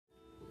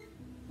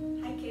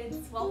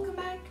kids, welcome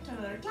back to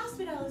another class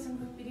with Alice and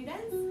Quick Video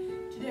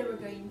Dance. Today we're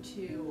going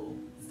to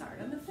start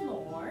on the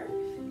floor.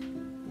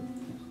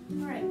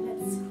 Alright,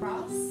 let's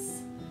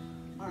cross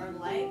our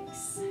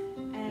legs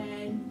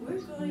and we're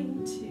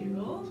going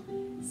to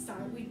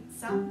start with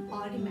some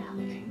body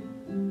mapping.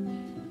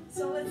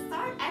 So let's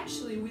start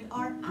actually with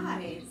our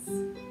eyes.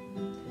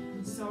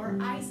 So our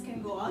eyes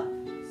can go up,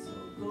 so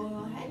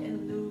go ahead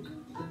and look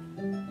up.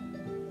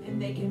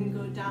 And they can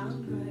go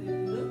down, go ahead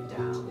and look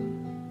down.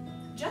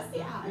 Just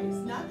the eyes,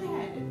 not the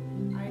head.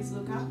 Eyes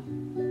look up,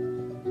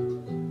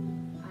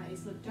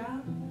 eyes look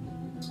down,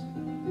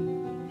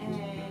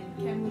 and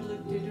can we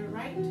look to the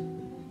right, and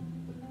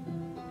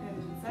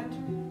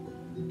center,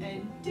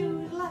 and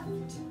to the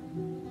left,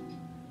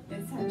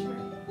 and center,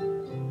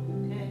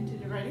 and to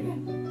the right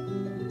again,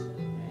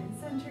 and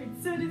center.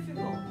 It's so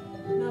difficult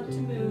not to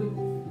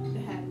move the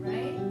head,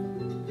 right?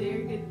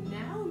 Very good.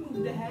 Now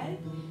move the head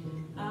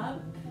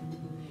up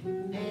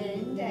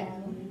and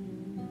down.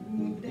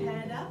 Move the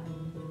head up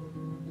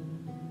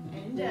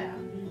and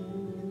down.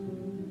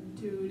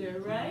 To the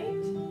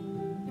right,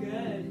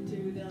 good. To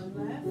the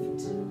left,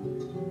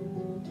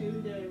 to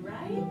the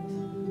right,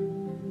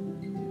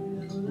 to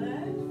the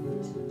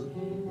left,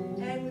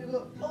 and we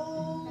go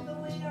all the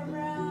way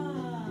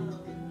around.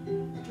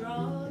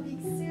 Draw a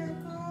big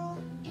circle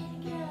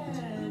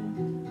again.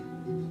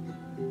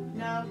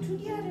 Now to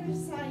the other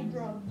side,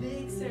 draw a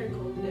big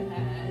circle with the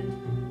head.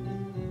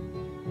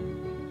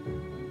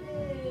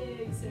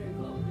 Big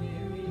circle,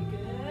 very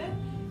good.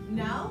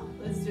 Now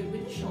let's do it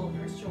with the shoulders.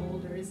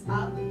 Shoulders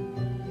up and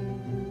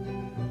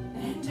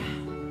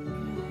down.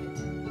 Good.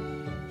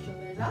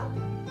 Shoulders up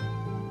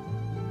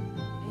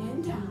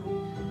and down.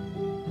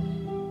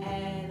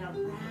 And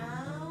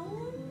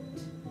around.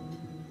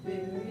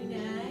 Very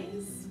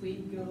nice. We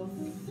go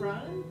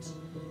front,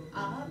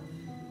 up,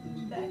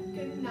 back,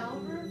 and now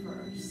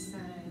reverse.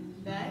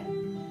 And back,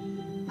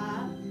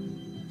 up,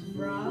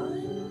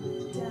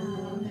 front,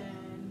 down,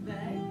 and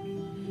back,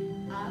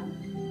 up,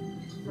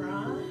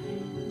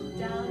 front,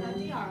 down, and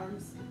the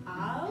arms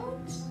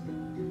out,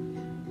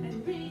 and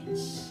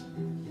reach,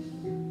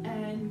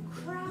 and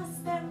cross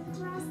them,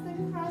 cross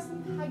them, cross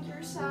them, hug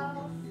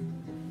yourself,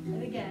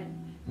 and again,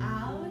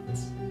 out,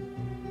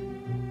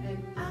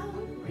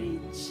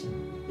 reach,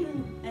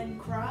 and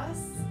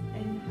cross,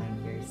 and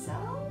hug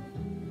yourself,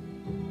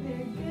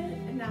 very good,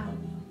 and now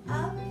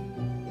up,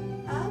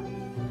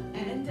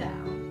 and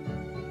down,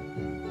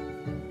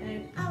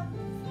 and up,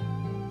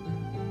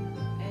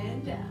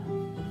 and down,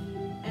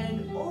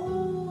 and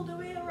all the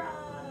way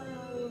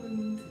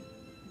around.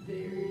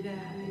 Very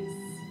nice.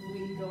 We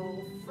go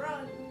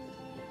front,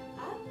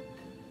 up,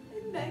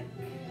 and back,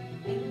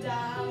 and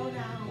down,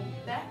 now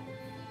back,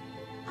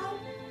 up,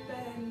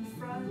 and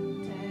front,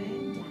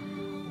 and down,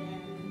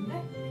 and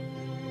back,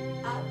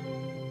 up,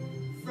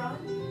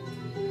 front,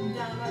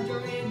 down on your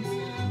ribs,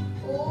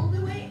 all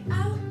the way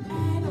out,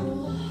 and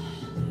all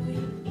the way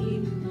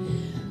in,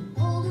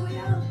 all the way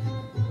out,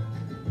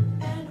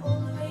 and all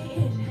the way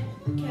in.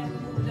 Can we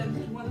move them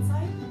to one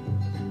side,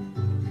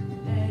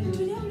 and to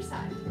the other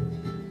side,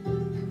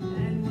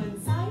 and one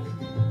side,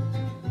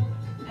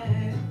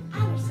 and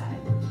other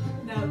side.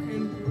 Now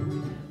can you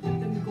let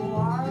them go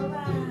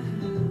around?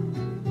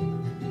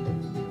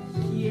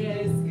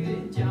 Yes,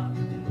 good job.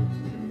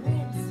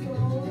 Let's go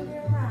all the way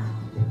around.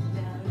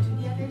 Now to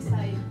the other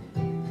side.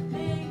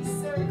 Big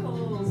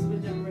circles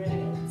with the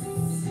ribs.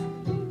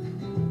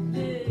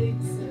 Big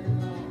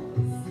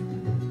circles.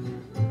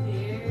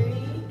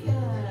 Very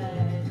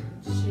good.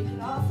 Shake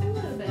it off a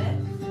little bit.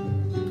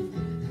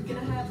 We're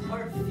gonna have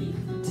our feet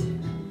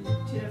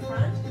to the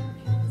front.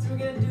 So we're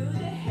gonna do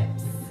the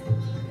hips.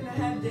 We're gonna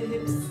have the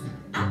hips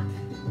up.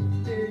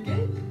 Very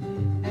good.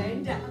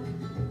 And down.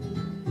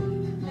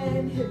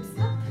 And hips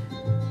up.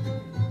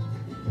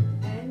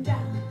 And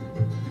down.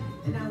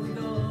 And now we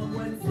go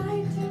one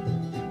side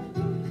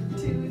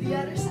to the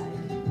other side.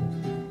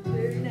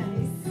 Very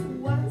nice.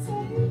 One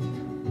side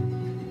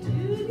to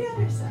the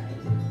other side.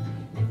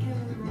 And can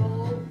we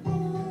roll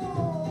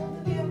all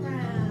the way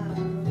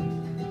around?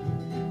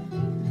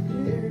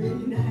 Very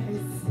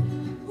nice.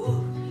 Whew,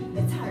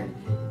 it's hard.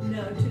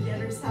 Now to the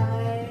other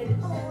side.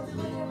 All the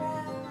way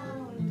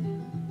around.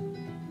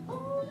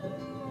 All the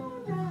way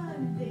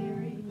around.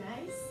 Very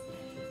nice.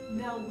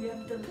 Now we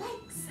have the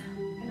legs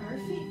and our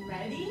feet.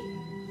 Ready?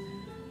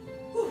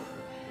 Whew.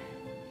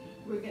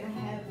 We're gonna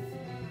have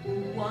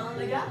one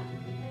leg up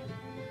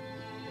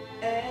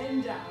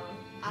and down,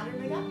 other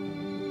leg up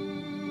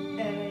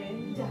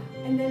and down,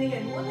 and then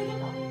again one leg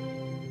up,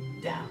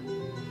 down,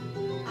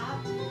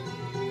 up,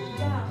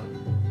 down.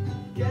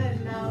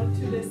 Good. Now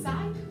to the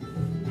side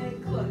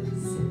and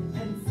close,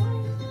 and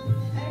side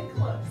and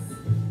close,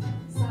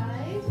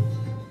 side,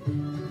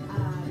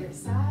 other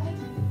side.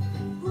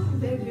 Whew,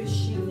 very good.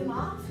 Shake them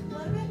off a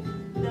little bit.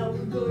 Now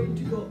we're going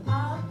to go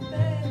up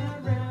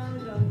and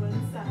around on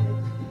one side.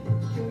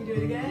 Can we do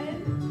it again?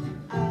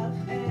 Up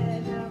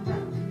and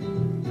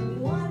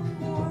around. One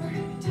more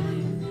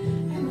time.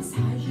 And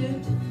massage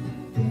it.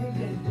 Very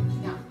good.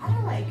 Now,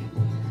 other leg.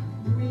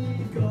 We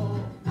go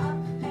up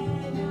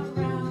and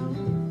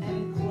around.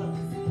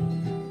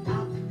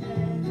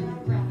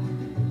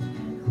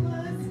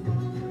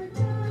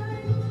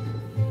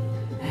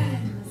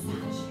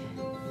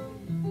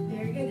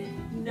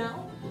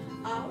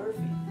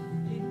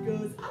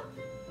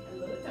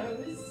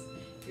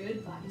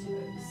 goodbye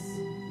toes.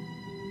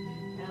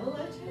 Hello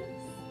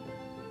toes.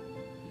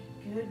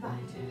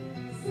 Goodbye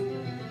toes.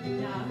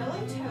 Now hello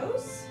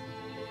toes.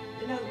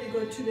 And now they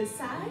go to the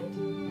side.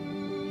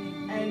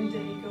 And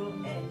they go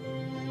in.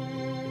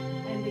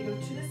 And they go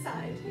to the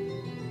side.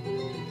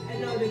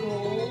 And now they go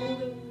all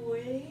the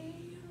way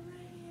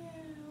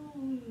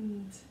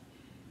around.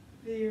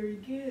 Very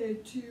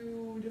good.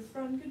 To the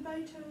front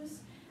goodbye toes.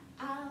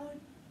 Out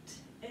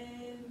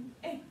and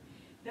in.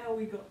 Now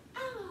we go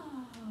out.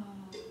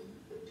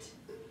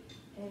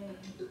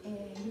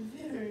 And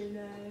very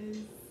nice.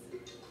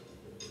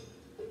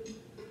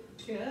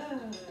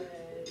 Good.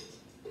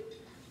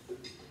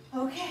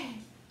 Okay.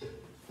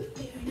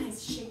 Very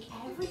nice. Shake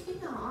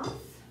everything off.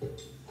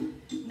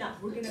 Now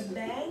we're gonna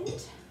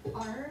bend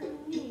our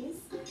knees.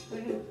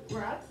 We're gonna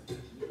grab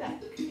the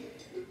back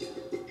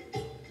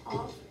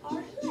of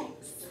our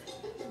legs.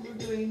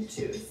 We're going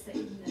to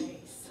stay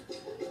nice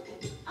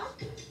and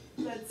up.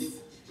 Let's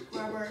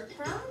grab our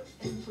crown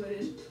and put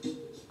it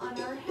on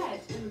our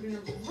head. And we're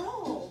gonna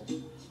roll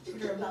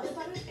with our belly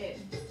button in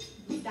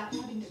without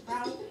having the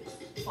crown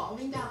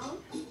falling down.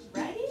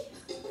 Ready?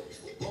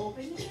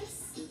 Open your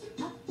chest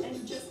up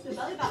and just the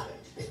belly button.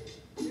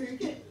 Very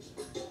good.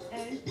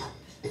 And up.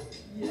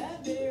 Yeah,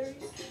 very.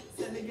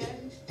 Send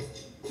again.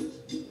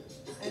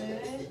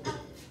 And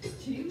up.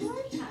 2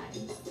 more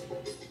times.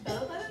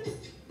 Belly button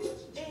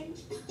in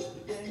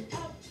and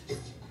up.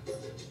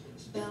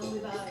 Belly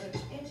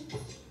button in.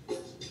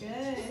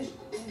 Good.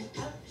 And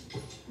up.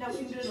 Now we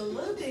can do it a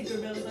little bigger.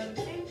 Belly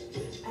button in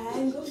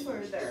and go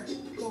further.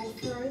 Go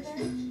further.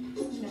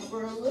 Now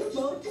we're a little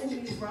boat and we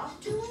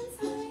rock to one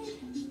side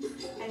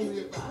and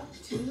we rock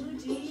to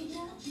the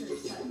other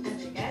side.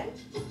 And again.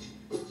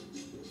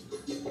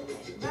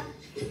 And rock.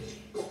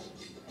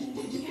 And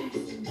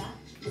again. Back.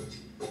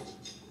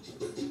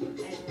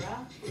 And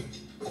rock.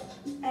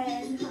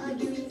 And hug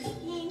your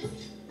knees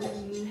and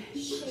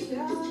shake it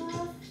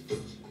off.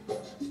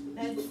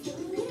 Let's do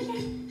it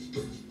again.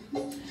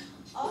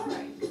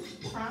 Alright.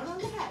 Crown on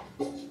the head.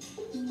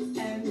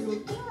 And go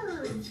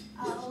curve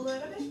a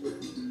little bit.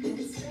 And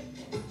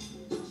straighten.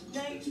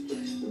 Nice.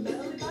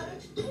 Belly button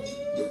in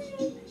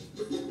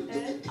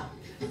and up.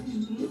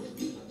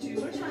 2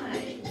 more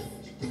times.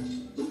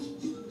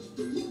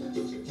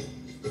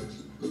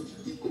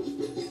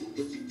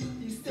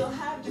 You still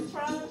have the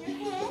crown on your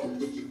head?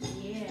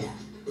 Yeah.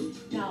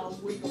 Now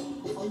we go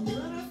a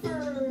little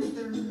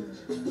further.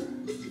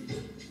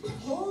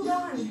 Hold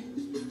on.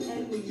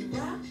 And we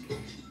rock.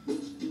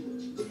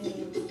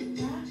 And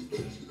rock.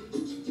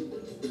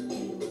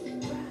 And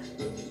rock.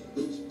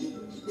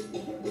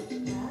 And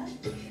rock.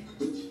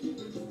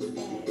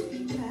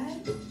 And good.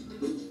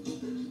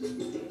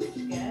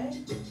 Good.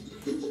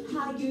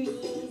 Hug your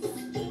knees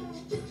in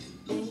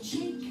and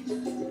shake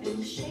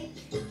and shake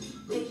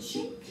and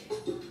shake.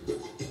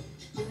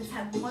 Let's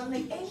have one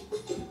leg in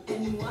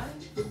and one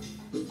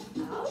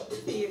out.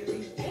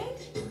 Very good.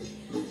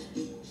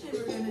 And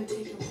we're gonna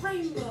take a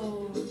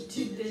rainbow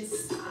to this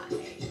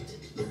side.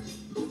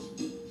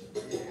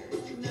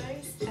 Very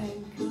nice. And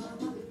come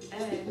up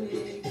and we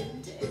can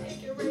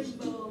take a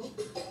rainbow.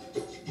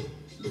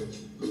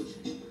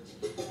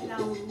 And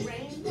now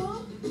rainbow.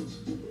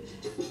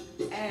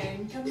 And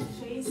come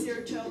face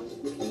your toes.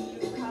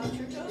 You count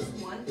your toes.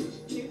 1,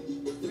 2,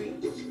 3,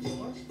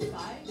 4,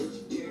 5.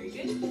 Very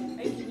good. And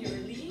can you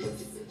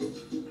release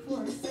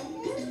for a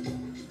second?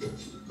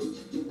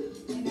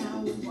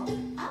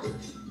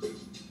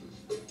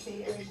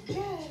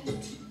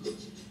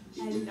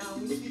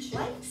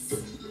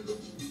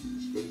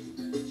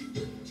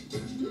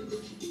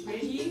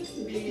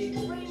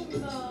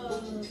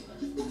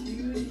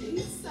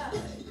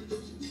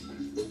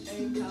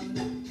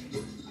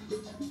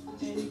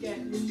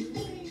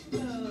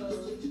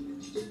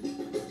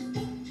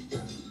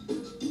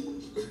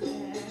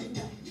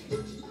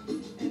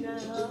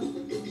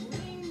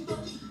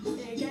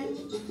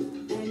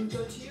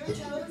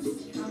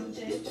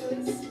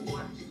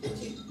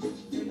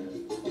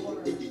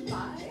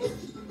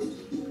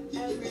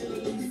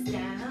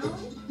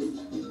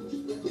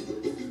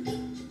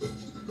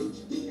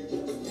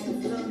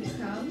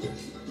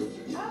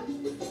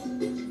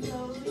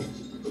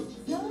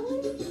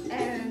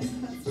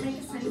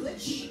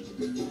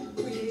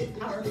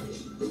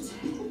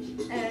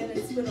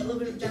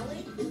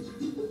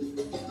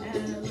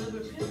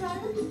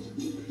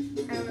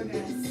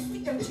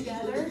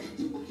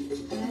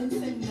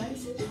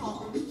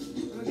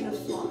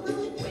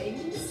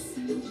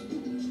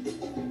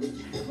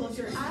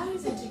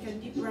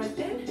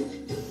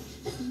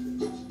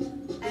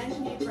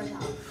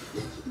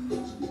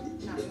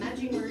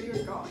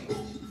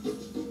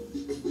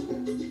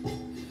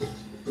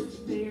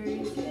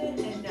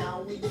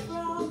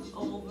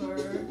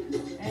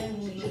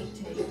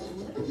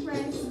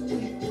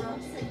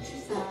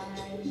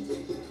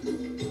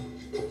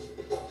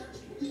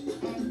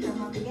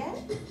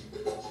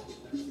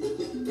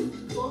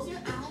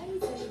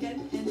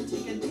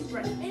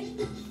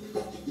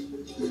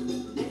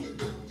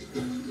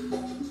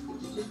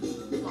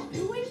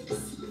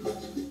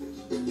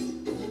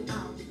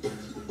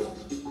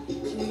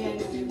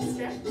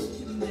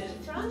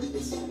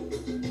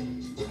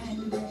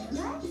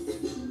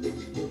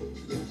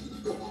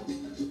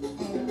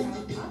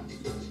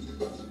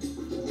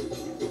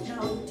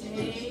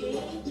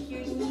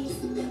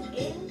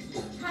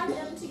 Hug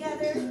them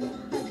together.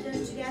 Hug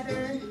them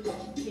together.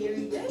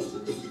 Very good.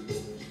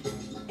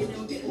 And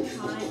then we're gonna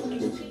try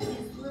and take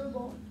this little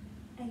ball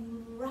and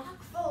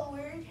rock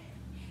forward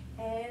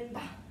and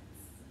bounce,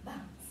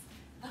 bounce,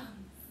 bounce,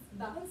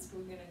 bounce.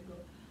 We're gonna go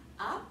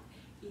up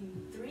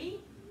in 3,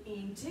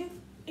 in 2,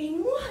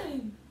 in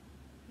 1.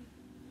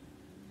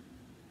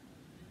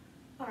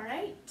 All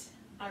right,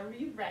 are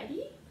we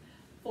ready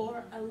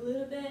for a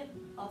little bit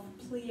of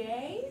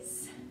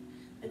pliés?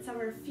 Let's have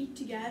our feet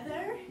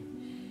together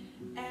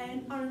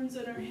and arms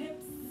on our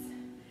hips,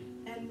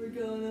 and we're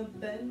gonna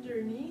bend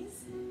our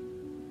knees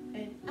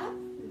and up,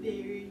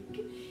 very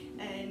good,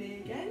 and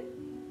again,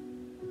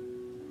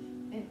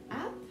 and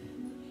up.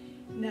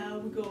 Now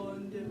we go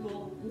on the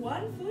ball,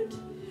 1 foot,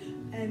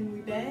 and we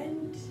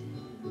bend,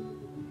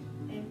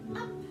 and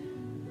up,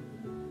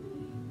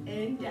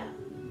 and down,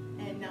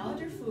 and now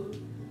other foot,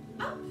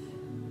 up,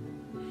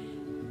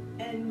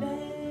 and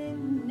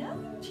then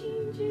nothing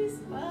changes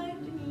but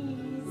the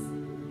knees,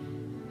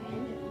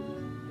 and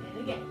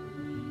again,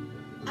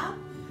 up,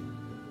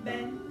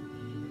 bend,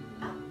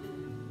 up,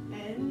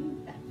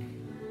 and back.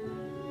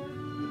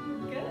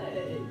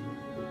 Good.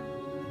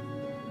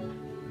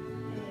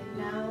 And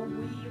now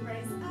we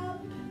rise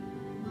up,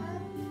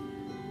 up,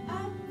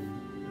 up,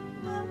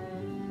 up,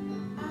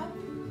 up,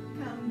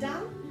 come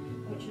down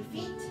with your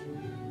feet,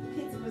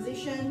 pizza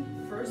position,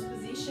 first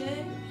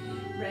position,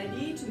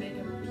 ready to make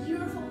a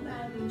beautiful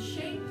diamond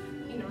shape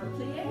in our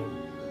plié.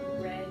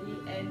 Ready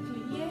and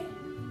plié,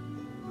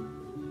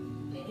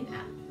 and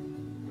up,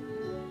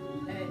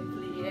 and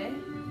plié,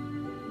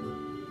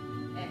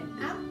 and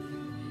up.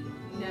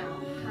 Now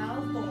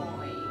half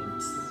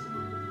point,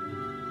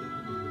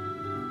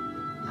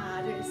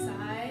 other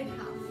side,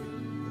 half,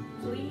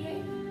 plié,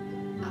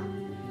 up,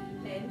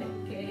 and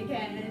back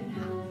again,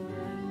 half,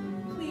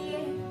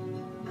 plié,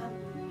 up,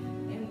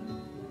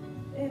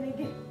 and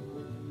again.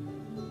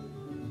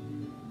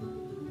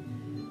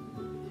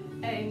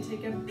 And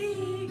take a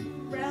big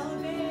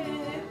round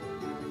in,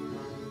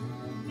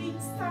 big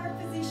start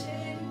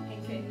position,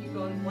 and can you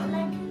go on one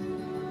leg,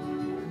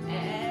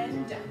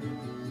 and down,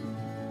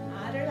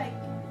 other leg,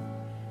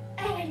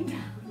 and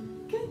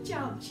down. Good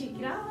job, shake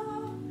it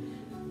off.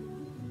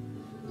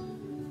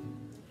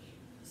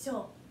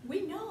 So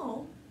we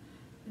know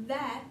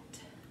that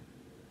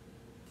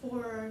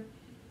for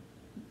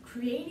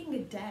creating a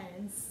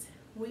dance,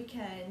 we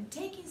can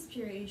take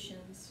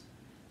inspirations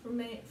from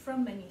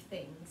many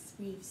things.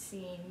 We've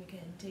seen we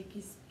can take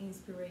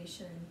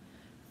inspiration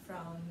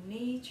from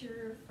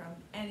nature, from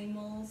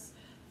animals,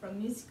 from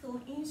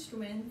musical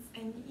instruments,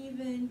 and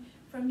even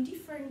from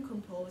different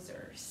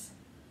composers.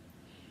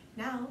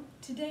 Now,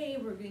 today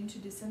we're going to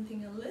do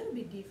something a little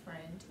bit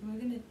different. We're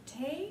going to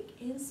take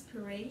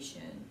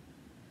inspiration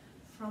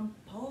from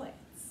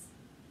poets,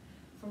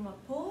 from a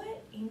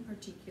poet in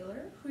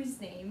particular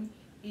whose name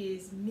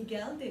is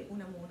Miguel de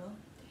Unamuno.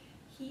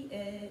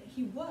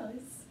 He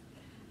was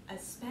a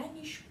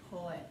Spanish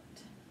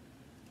poet,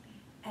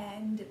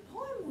 and the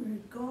poem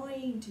we're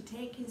going to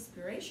take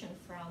inspiration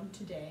from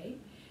today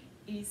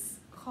is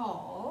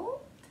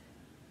called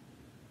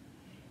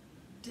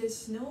 "The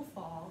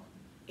Snowfall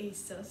is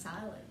So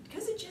Silent,"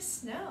 because it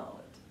just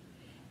snowed.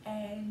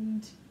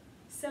 And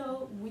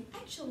so we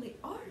actually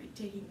are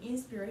taking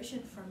inspiration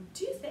from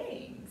 2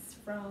 things,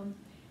 from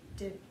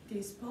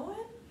this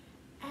poem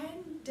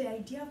and the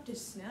idea of the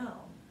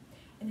snow.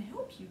 And I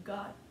hope you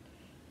got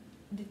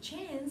the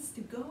chance to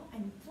go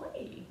and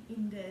play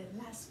in the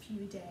last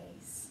few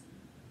days.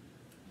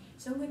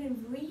 So I'm going to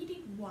read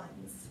it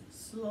once,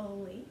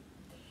 slowly,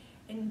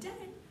 and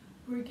then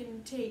we're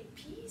going to take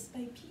piece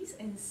by piece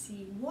and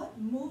see what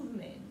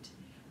movement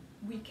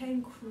we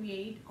can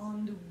create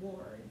on the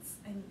words,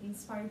 and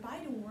inspired by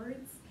the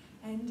words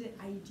and the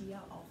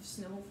idea of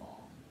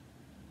snowfall.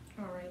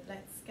 Alright,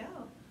 let's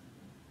go.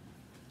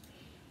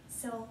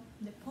 So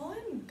the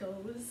poem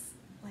goes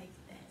like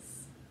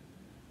this.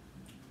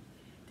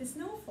 The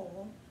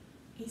snowfall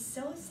is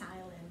so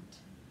silent,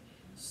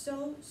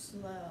 so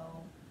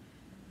slow.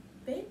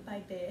 Bit by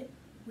bit,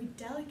 with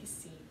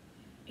delicacy,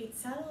 it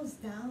settles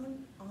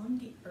down on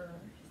the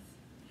earth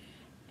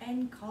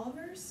and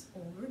covers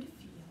over the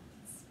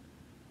fields.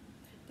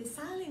 The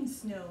silent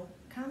snow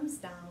comes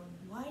down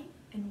white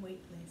and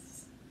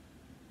weightless.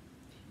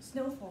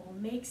 Snowfall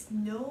makes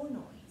no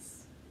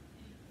noise,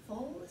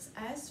 falls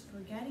as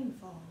forgetting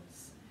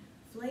falls,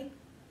 flake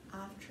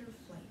after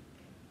flake.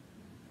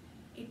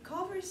 It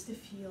covers the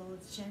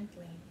fields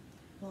gently,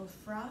 while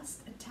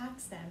frost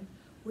attacks them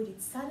with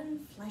its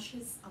sudden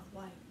flashes of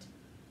white.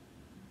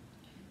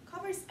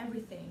 Covers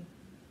everything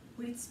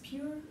with its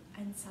pure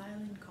and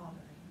silent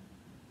covering.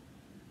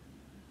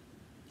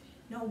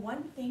 Not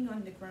one thing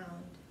on the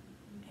ground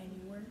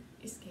anywhere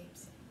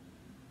escapes it.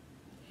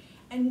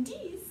 And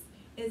this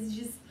is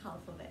just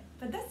half of it,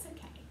 but that's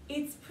okay.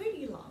 It's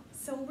pretty long,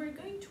 so we're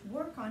going to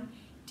work on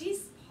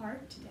this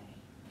part today.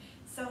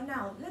 So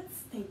now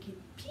let's take it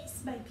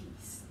piece by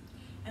piece,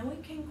 and we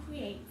can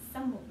create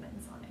some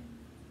movements on it.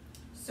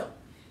 So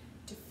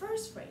the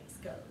first phrase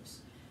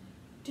goes,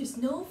 the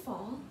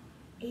snowfall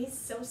is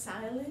so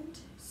silent,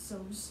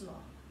 so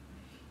slow.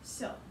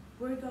 So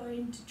we're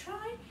going to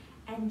try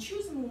and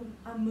choose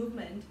a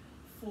movement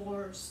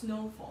for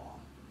snowfall.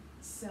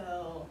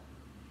 So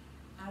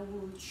I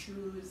will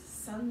choose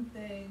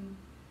something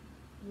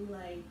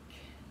like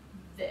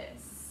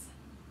this.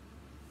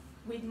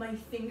 With my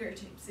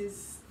fingertips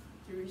is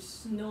through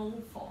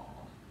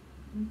snowfall.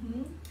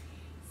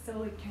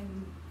 So it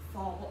can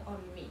fall on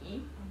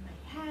me, on my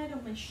head,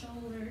 on my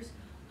shoulders,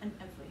 on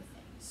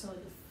everything. So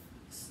the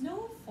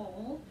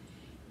snowfall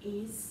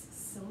is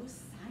so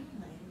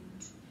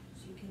silent.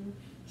 So you can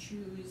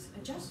choose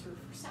a gesture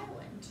for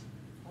silent.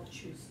 I'll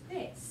choose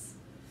this.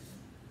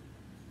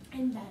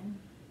 And then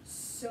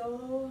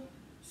so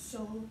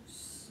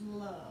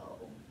slow.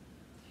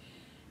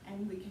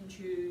 And we can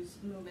choose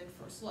movement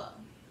for slow.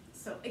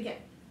 So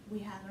again, we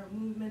have our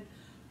movement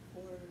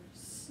for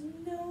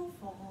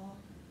snowfall,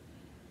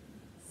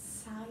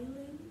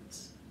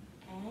 silent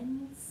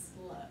and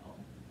slow.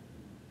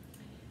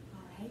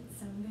 All right,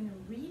 so I'm gonna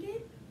read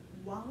it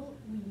while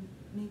we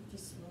make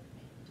this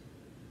movement.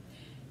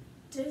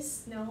 The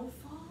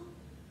snowfall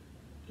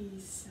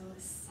is so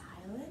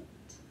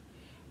silent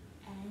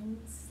and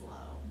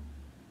slow.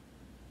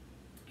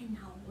 And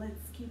now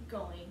let's keep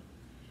going.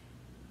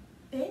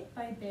 Bit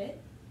by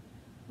bit,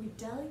 with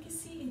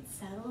delicacy, it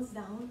settles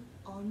down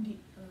on the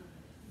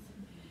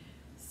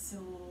earth. So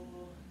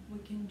we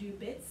can do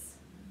bits,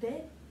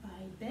 bit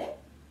by bit.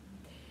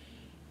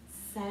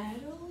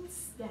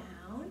 Settles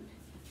down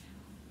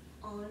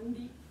on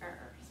the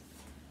earth.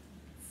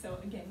 So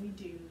again, we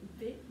do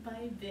bit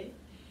by bit.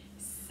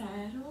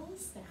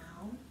 Settles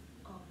down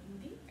on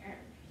the earth.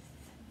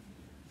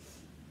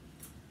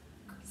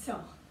 So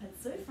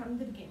let's do it from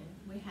the beginning.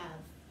 We have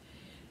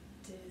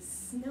the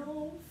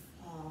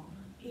snowfall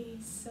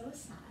is so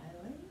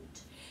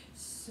silent,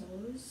 so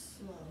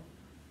slow.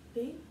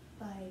 Bit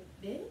by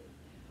bit,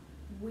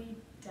 with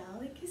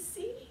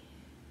delicacy,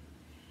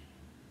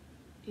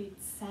 it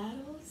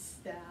settles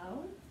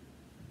down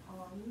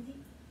on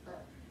the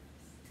earth.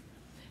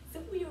 So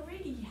we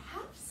already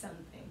have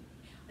something.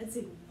 Let's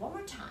do it one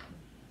more time,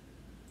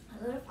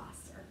 a little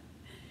faster.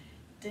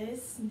 The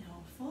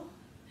snowfall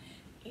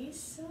is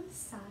so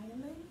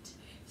silent,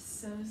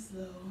 so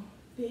slow.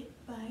 Bit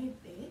by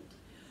bit,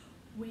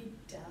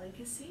 with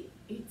delicacy,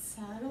 it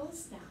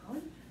settles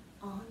down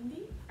on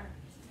the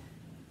earth.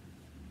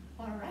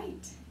 All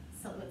right,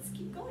 so let's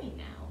keep going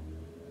now.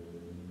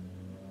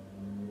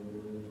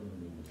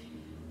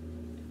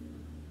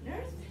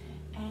 Earth,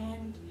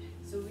 and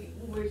so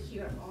we're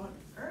here on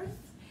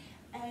Earth,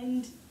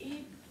 and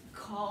it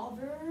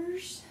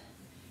covers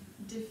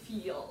the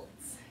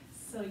fields.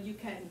 So you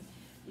can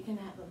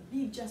have a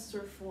big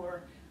gesture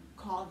for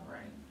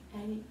covering,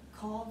 and it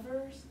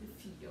covers the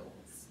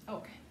fields.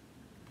 Okay.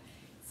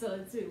 So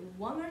let's do it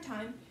one more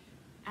time,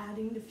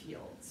 adding the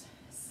fields.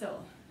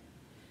 So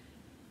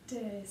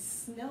the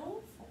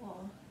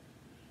snowfall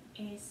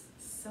is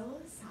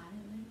so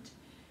silent,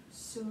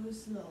 so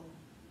slow.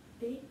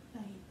 Bit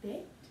by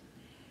bit,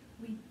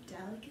 with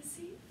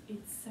delicacy,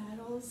 it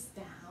settles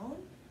down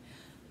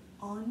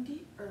on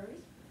the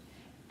earth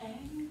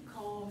and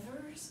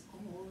covers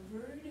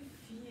over the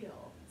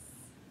fields.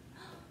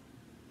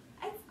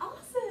 That's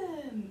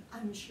awesome!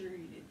 I'm sure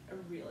you did a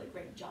really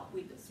great job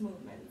with those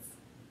movements.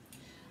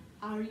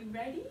 Are you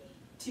ready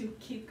to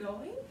keep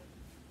going?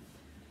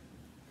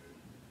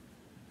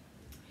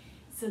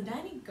 So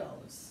then it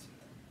goes.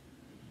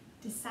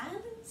 The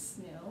silent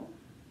snow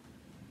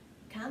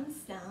comes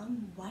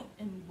down white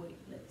and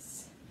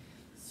weightless.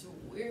 So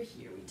we're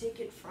here, we take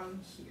it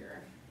from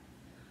here.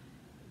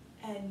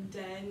 And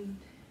then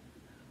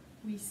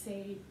we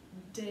say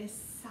the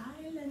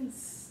silent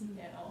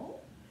snow.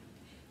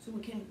 So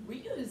we can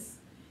reuse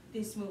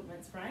these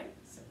movements, right?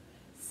 So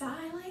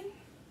silent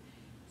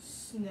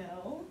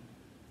snow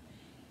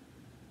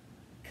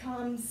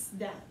comes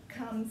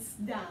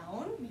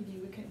down.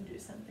 Maybe we can do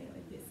something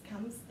like this.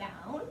 Comes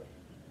down.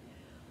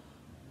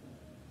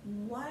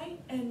 White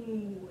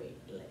and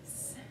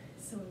weightless.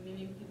 So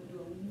maybe we can do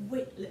a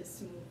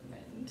weightless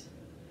movement.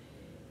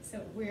 So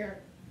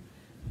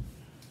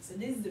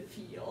this is the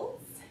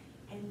fields,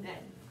 and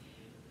then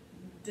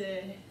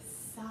the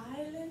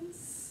silent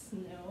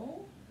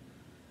snow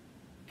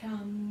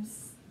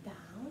comes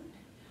down,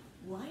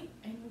 white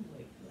and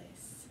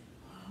weightless.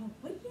 Oh,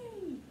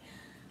 yay!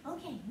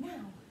 Okay,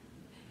 now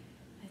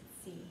let's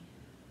see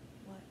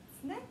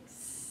what's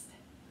next.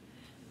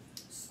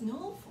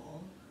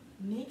 Snowfall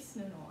makes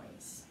no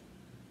noise.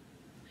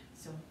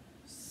 So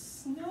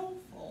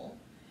snowfall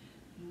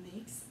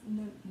makes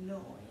no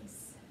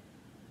noise.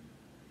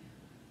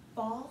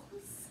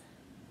 Falls,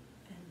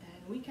 and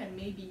then we can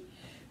maybe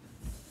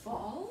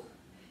fall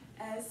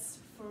as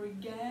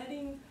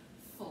forgetting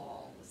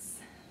falls.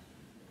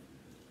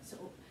 So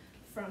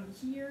from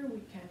here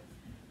we can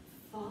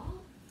fall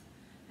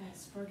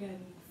as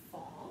forgetting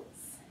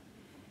falls,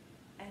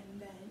 and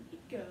then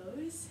it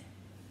goes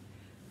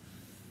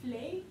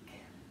flake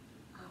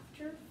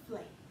after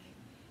flake.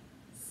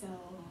 So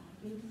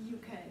maybe you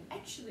can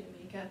actually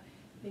make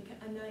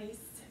a nice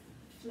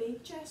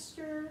flake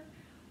gesture,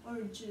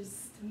 or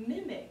just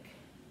mimic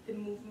the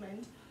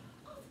movement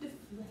of the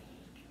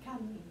flake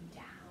coming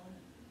down.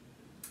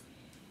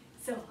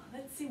 So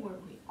let's see where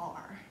we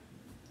are.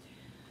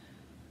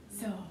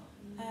 So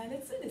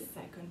let's do the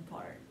second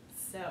part.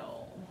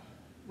 So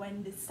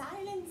when the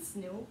silent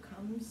snow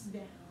comes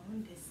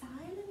down, the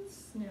silent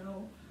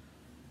snow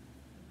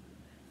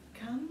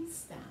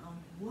comes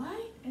down,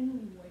 white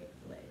and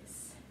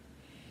weightless.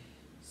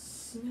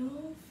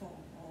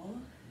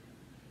 Snowfall,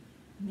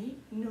 make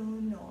no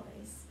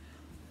noise,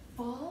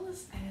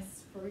 falls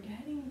as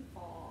forgetting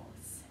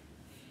falls,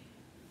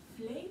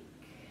 flake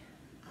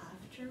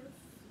after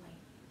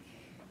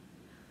flake.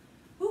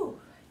 Ooh,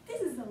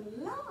 this is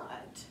a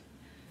lot.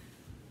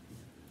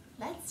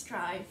 Let's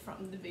try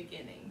from the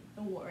beginning.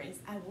 No worries,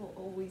 I will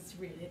always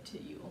read it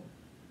to you.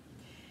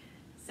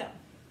 So,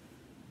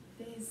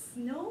 the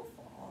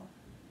snowfall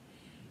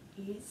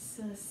is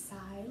so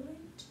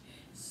silent,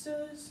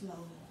 so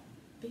slow,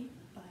 bit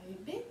by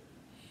bit,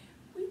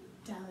 with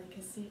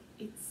delicacy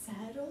it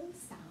settles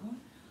down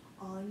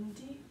on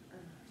the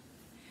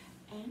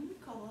earth and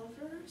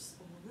covers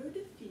over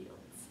the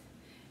fields.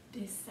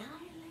 The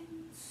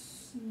silent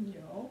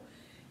snow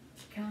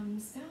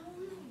comes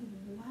down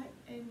white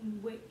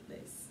and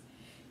weightless.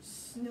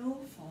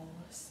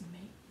 Snowfalls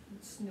make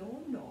no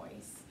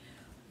noise,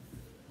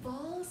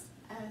 falls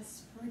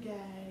as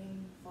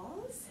forgetting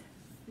falls,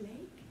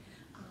 flake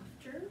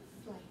after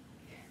flake.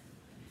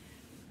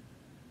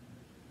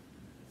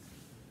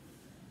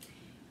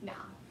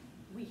 Now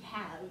we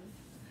have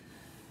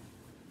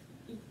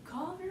it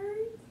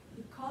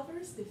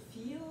covers the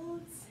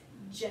fields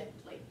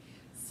gently.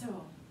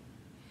 So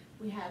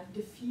we have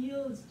the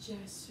fields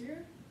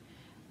gesture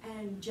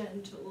and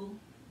gentle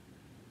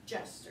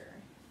gesture.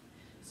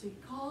 So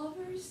it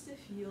covers the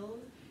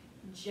field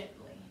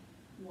gently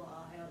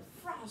while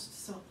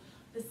frost. So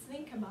let's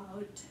think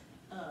about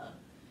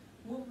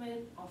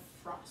movement of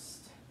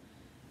frost.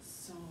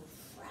 So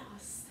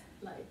frost,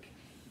 like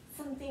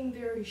something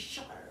very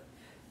sharp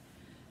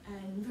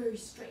and very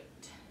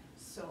straight.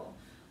 So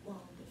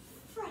while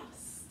the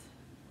frost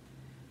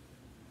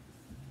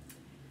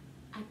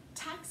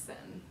attacks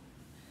them,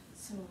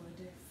 so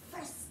the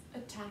frost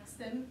attacks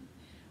them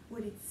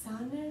with its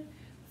sun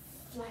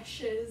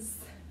flashes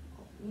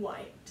of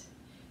white.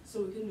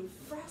 So we can do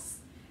frost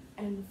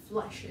and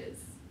flashes.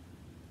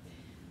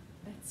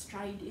 Let's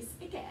try this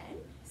again.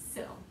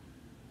 So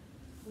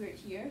we're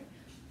here,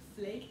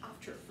 flake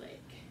after flake.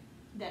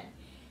 Then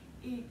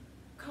it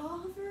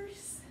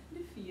covers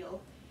the field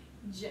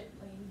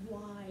gently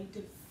while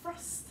the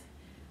frost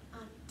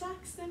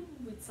attacks them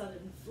with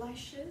sudden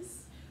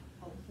flashes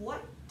of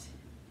white,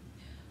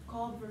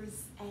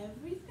 covers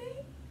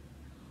everything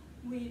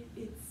with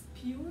its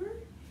pure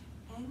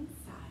and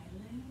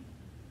silent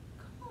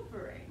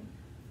covering.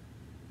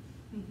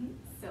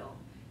 So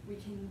we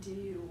can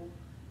do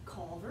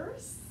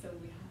covers, so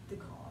we have to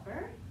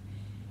cover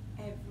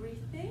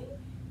everything,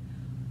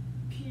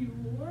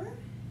 pure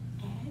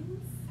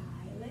and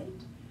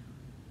silent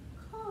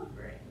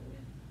covering.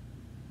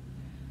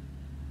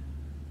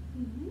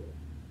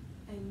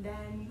 And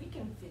then we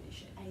can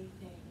finish it, I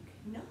think.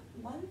 Not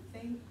one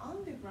thing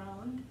on the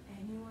ground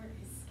anywhere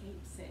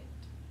escapes it.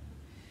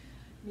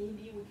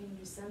 Maybe we can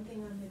do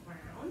something on the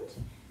ground.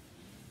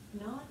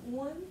 Not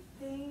one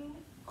thing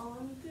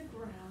on the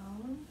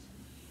ground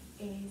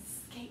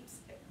escapes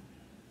it.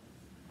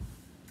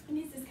 And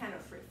this is kind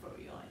of free for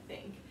you, I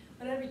think.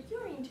 Whatever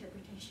your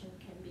interpretation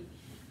can be.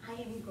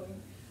 I am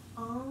going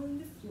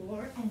on the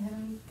floor and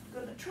I'm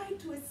gonna try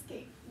to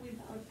escape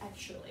without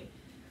actually,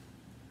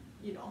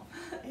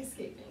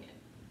 escaping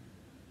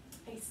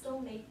it. I still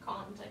make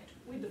contact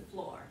with the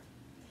floor.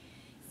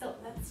 So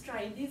let's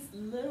try this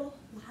little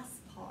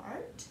last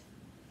part.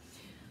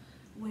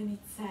 When it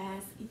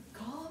says it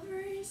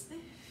covers the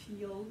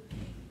field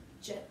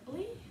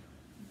gently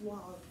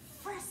while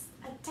frost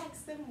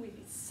attacks them with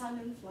its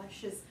sudden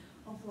flashes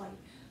of light,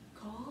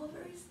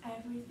 covers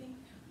everything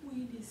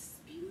with its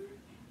pure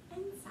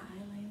and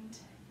silent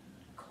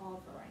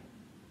covering.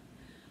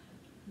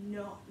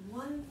 Not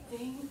one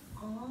thing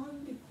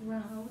on the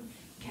ground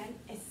can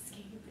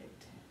escape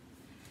it.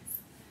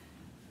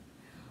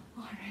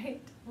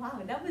 Alright,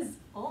 wow, that was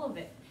all of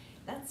it.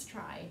 Let's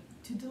try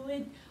to do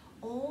it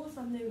all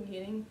from the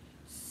beginning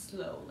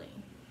slowly.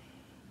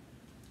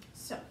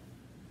 So,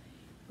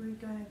 we're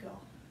gonna go.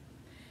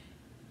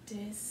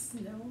 The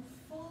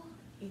snowfall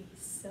is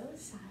so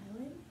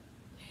silent,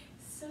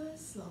 so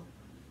slow,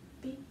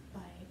 beat by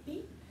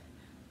beat,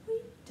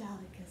 with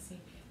delicacy.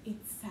 It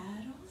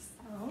settles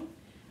down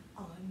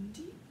on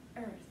the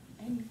earth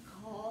and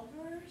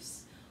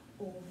covers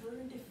over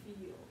the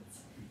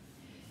fields.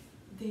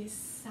 The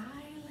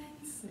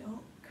silent snow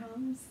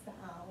comes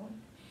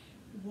down,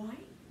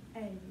 white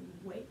and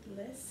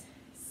weightless.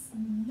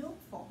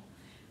 Snowfall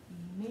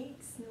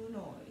makes no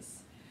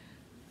noise,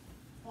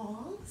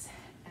 falls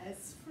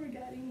as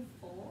forgetting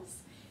falls,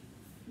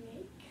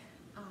 flake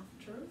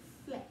after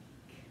flake.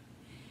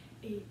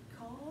 It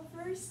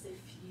covers the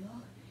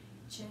field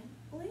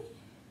gently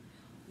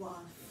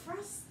while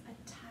frost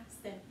attacks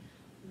them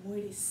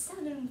with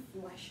sudden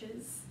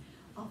flashes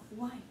of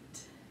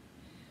white,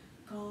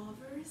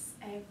 covers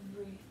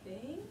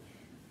everything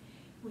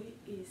with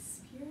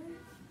its pure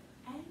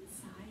and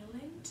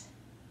silent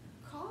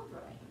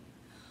covering.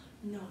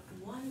 Not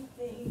one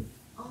thing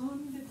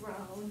on the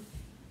ground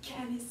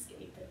can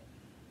escape it.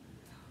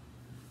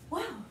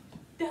 Wow,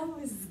 that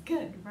was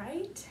good,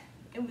 right?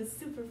 It was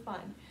super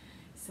fun.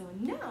 So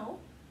now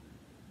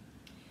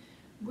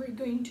we're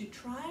going to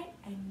try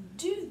and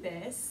do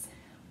this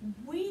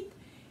with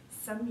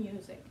some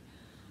music.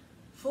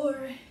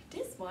 For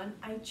this one,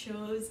 I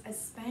chose a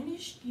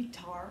Spanish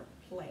guitar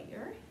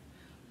player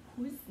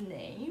whose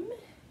name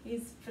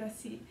is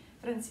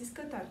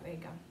Francisco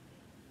Tarrega.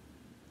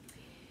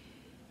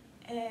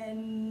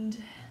 And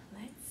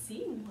let's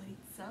see what it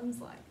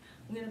sounds like.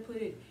 I'm gonna put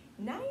it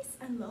nice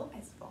and low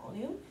as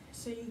volume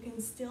so you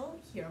can still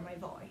hear my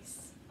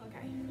voice.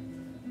 Okay,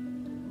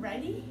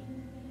 ready?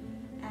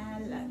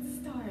 And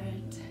let's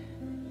start.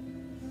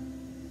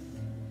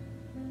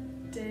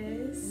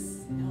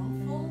 This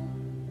snowfall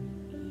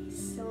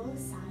is so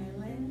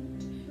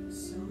silent,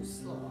 so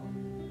slow.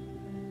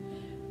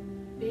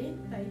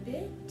 Bit by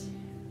bit,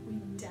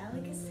 with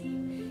delicacy,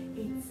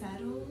 it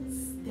settles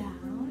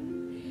down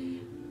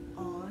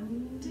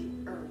on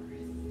the earth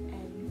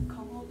and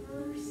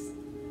covers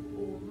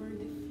over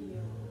the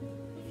field.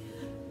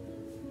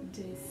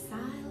 The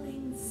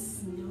silent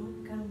snow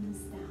comes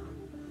down,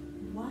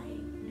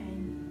 white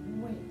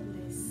and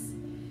weightless.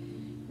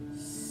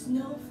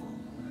 Snowfall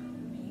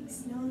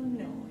makes no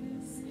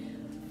noise,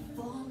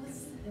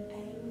 falls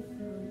and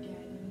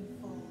forgetting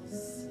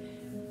falls.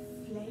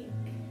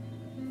 Flake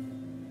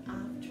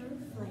after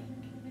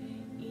flake,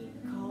 it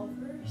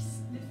covers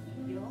the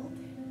field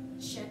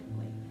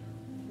gently,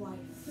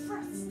 while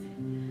frost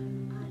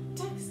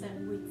attacks them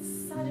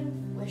with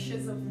sudden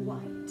flashes of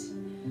white,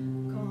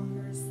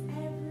 covers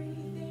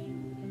everything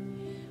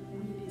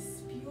with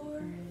its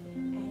pure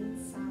and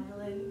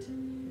silent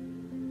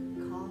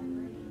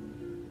covering.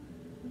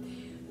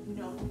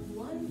 Not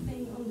one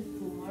thing on the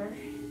floor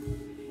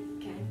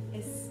can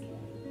escape.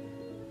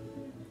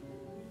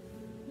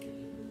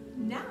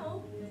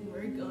 Now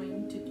we're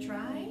going to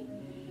try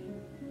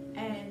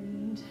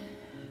and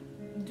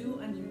do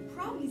an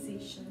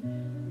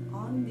improvisation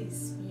on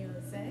this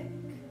music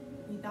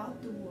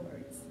without the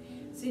words.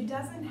 So it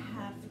doesn't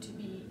have to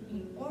be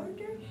in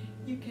order.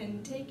 You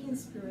can take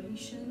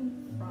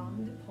inspiration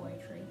from the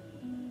poetry.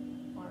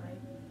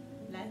 Alright,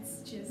 let's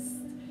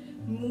just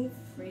move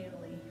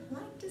freely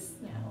like the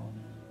snow.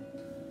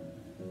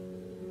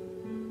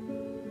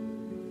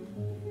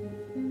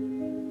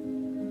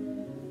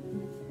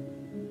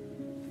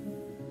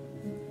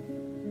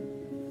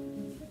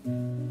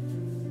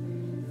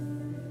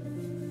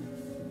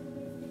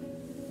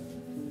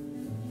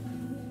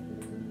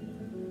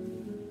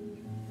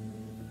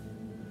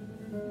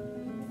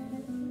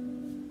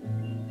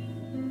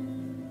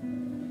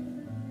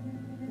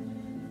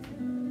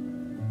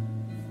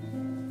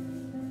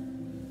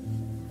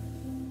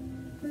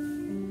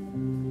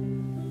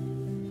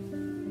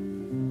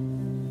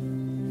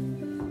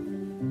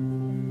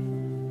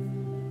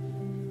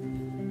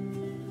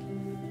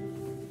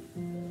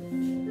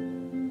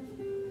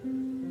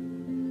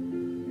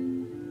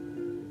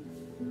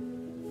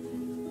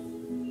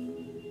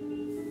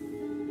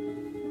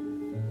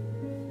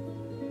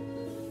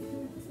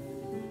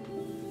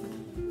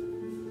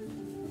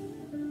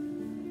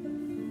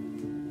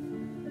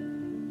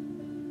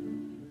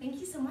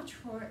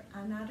 For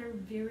another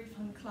very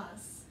fun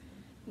class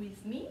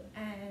with me,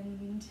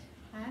 and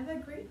have a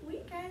great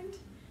weekend.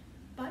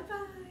 Bye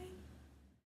bye.